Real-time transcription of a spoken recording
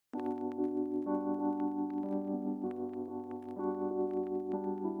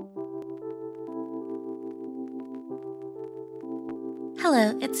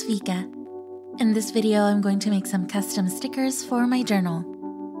Hello, it's Vica. In this video, I'm going to make some custom stickers for my journal.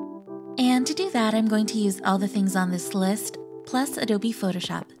 And to do that, I'm going to use all the things on this list, plus Adobe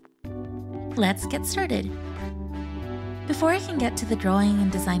Photoshop. Let's get started. Before I can get to the drawing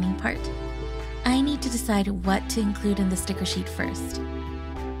and designing part, I need to decide what to include in the sticker sheet first.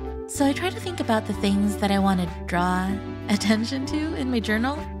 So I try to think about the things that I want to draw attention to in my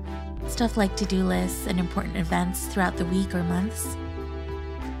journal, stuff like to-do lists and important events throughout the week or months.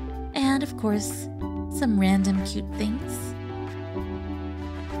 And of course, some random cute things.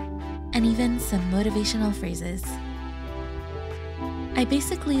 And even some motivational phrases. I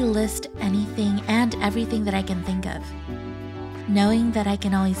basically list anything and everything that I can think of, knowing that I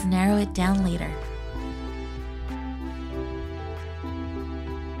can always narrow it down later.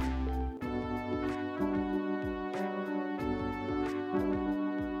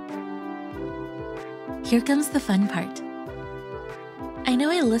 Here comes the fun part. I know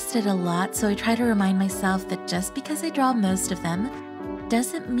I listed a lot, so I try to remind myself that just because I draw most of them,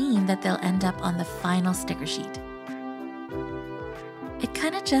 doesn't mean that they'll end up on the final sticker sheet. It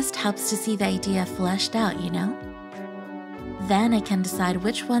kind of just helps to see the idea fleshed out, you know? Then I can decide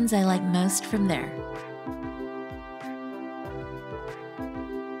which ones I like most from there.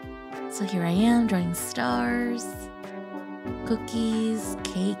 So here I am drawing stars, cookies,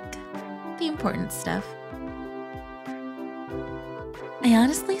 cake, the important stuff. I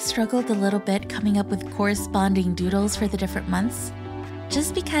honestly struggled a little bit coming up with corresponding doodles for the different months,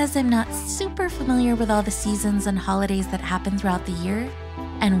 just because I'm not super familiar with all the seasons and holidays that happen throughout the year,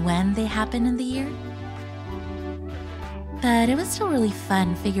 and when they happen in the year. But it was still really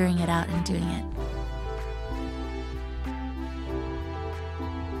fun figuring it out and doing it.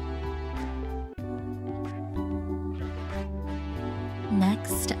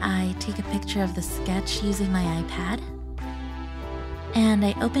 Next, I take a picture of the sketch using my iPad, and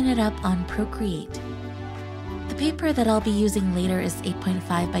I open it up on Procreate. The paper that I'll be using later is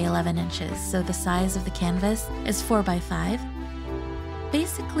 8.5 by 11 inches, so the size of the canvas is 4 by 5,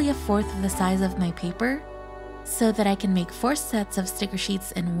 basically a fourth of the size of my paper, so that I can make 4 sets of sticker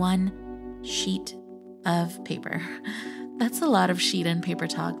sheets in one sheet of paper. That's a lot of sheet and paper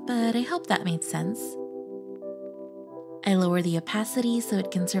talk, but I hope that made sense. I lower the opacity so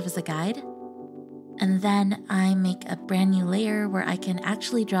it can serve as a guide, and then I make a brand new layer where I can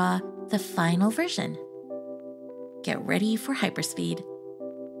actually draw the final version. Get ready for hyperspeed.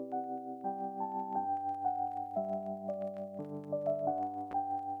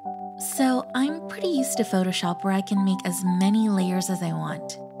 So I'm pretty used to Photoshop where I can make as many layers as I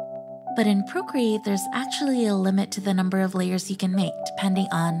want. But in Procreate, there's actually a limit to the number of layers you can make depending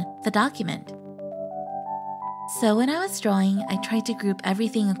on the document. So when I was drawing, I tried to group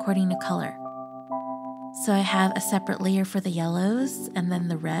everything according to color. So I have a separate layer for the yellows, and then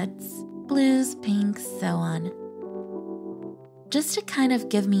the reds, blues, pinks, so on. Just to kind of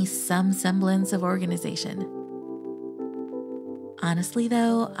give me some semblance of organization. Honestly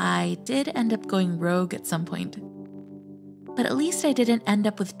though, I did end up going rogue at some point. But at least I didn't end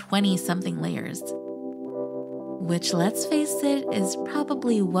up with 20-something layers. Which, let's face it, is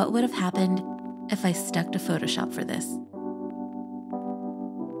probably what would have happened if I stuck to Photoshop for this.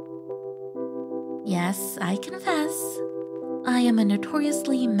 Yes, I confess, I am a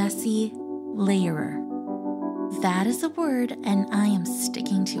notoriously messy layerer. That is a word, and I am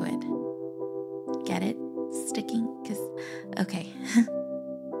sticking to it. Get it? Sticking? Okay.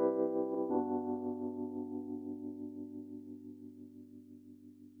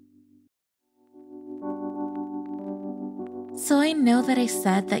 So I know that I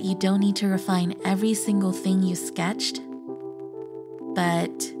said that you don't need to refine every single thing you sketched,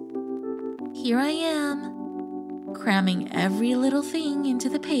 but here I am, cramming every little thing into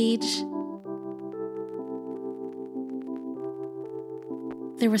the page.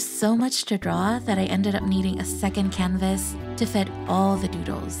 There was so much to draw that I ended up needing a second canvas to fit all the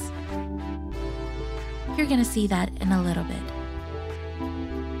doodles. You're gonna see that in a little bit.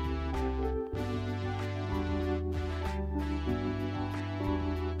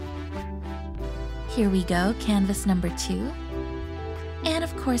 Here we go, canvas number 2. And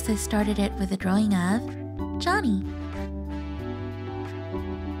of course I started it with a drawing of Johnny.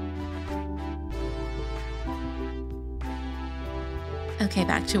 Okay,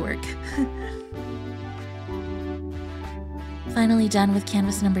 back to work. Finally done with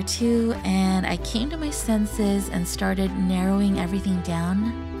canvas number 2, and I came to my senses and started narrowing everything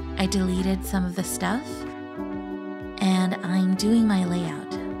down. I deleted some of the stuff, and I'm doing my layout.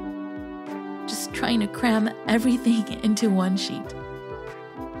 Just trying to cram everything into one sheet.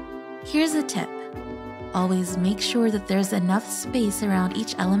 Here's a tip. always make sure that there's enough space around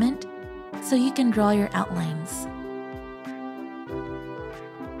each element so you can draw your outlines.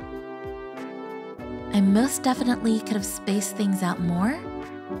 I most definitely could have spaced things out more,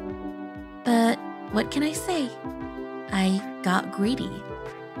 but what can I say? I got greedy,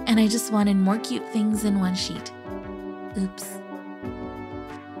 and I just wanted more cute things in one sheet. Oops.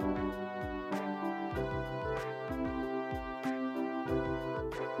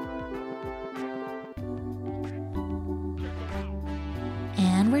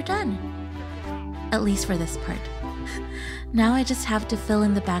 And we're done. At least for this part. Now I just have to fill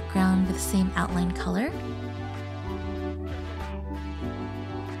in the background with the same outline color.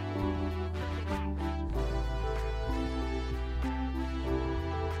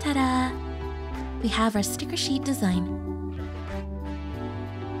 Ta-da! We have our sticker sheet design.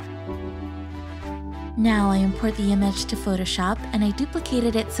 Now I import the image to Photoshop and I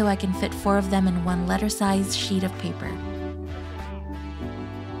duplicated it so I can fit 4 of them in one letter-sized sheet of paper.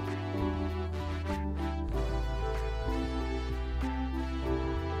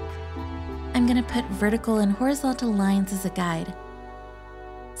 I'm gonna put vertical and horizontal lines as a guide,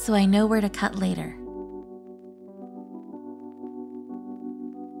 so I know where to cut later.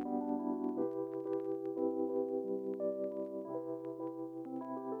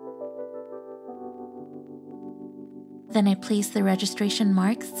 Then I place the registration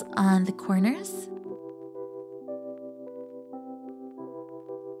marks on the corners.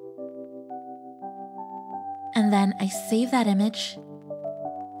 And then I save that image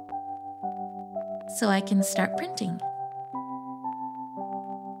so I can start printing.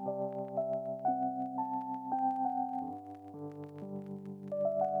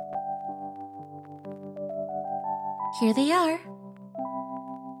 Here they are,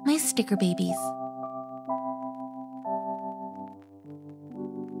 my sticker babies.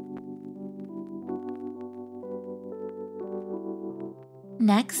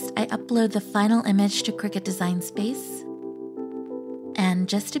 Next, I upload the final image to Cricut Design Space. And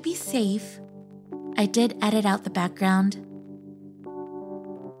just to be safe, I did edit out the background.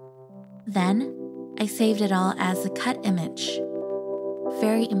 Then, I saved it all as a cut image.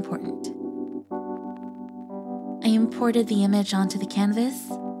 Very important. I imported the image onto the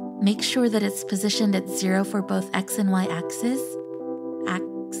canvas. Make sure that it's positioned at 0 for both X and Y axes.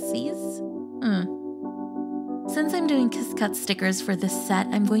 Since I'm doing kiss cut stickers for this set,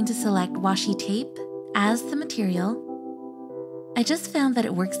 I'm going to select washi tape as the material. I just found that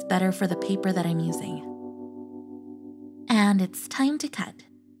it works better for the paper that I'm using. And it's time to cut.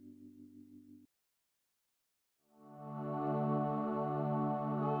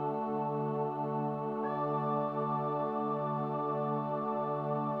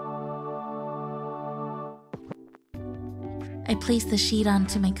 I place the sheet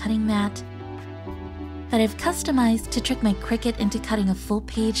onto my cutting mat that I've customized to trick my Cricut into cutting a full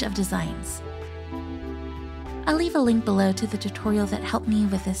page of designs. I'll leave a link below to the tutorial that helped me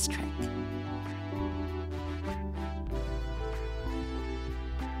with this trick.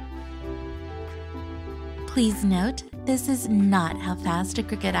 Please note, this is not how fast a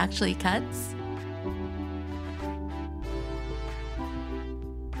Cricut actually cuts.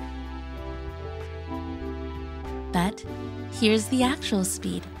 But here's the actual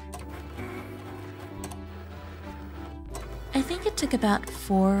speed. I think it took about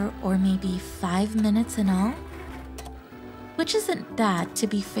 4 or maybe 5 minutes in all, which isn't bad to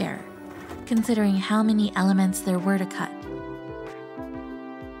be fair, considering how many elements there were to cut.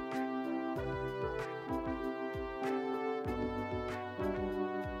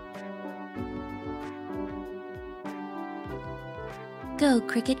 Go,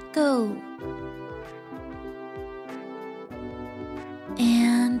 Cricut, go!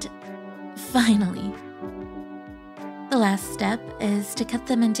 And finally, the last step is to cut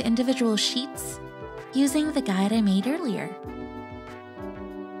them into individual sheets using the guide I made earlier.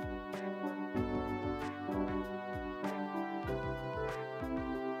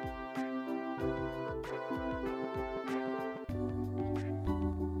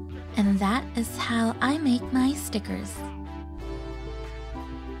 And that is how I make my stickers.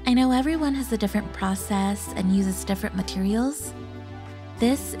 I know everyone has a different process and uses different materials.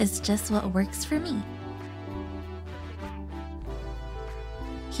 This is just what works for me.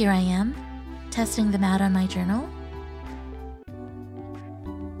 Here I am, testing them out on my journal.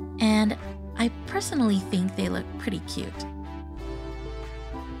 And I personally think they look pretty cute.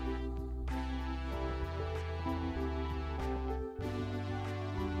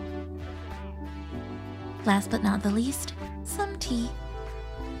 Last but not the least, some tea.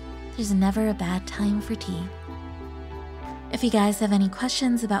 There's never a bad time for tea. If you guys have any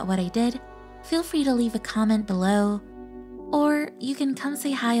questions about what I did, feel free to leave a comment below, or you can come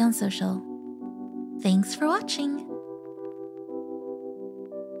say hi on social. Thanks for watching!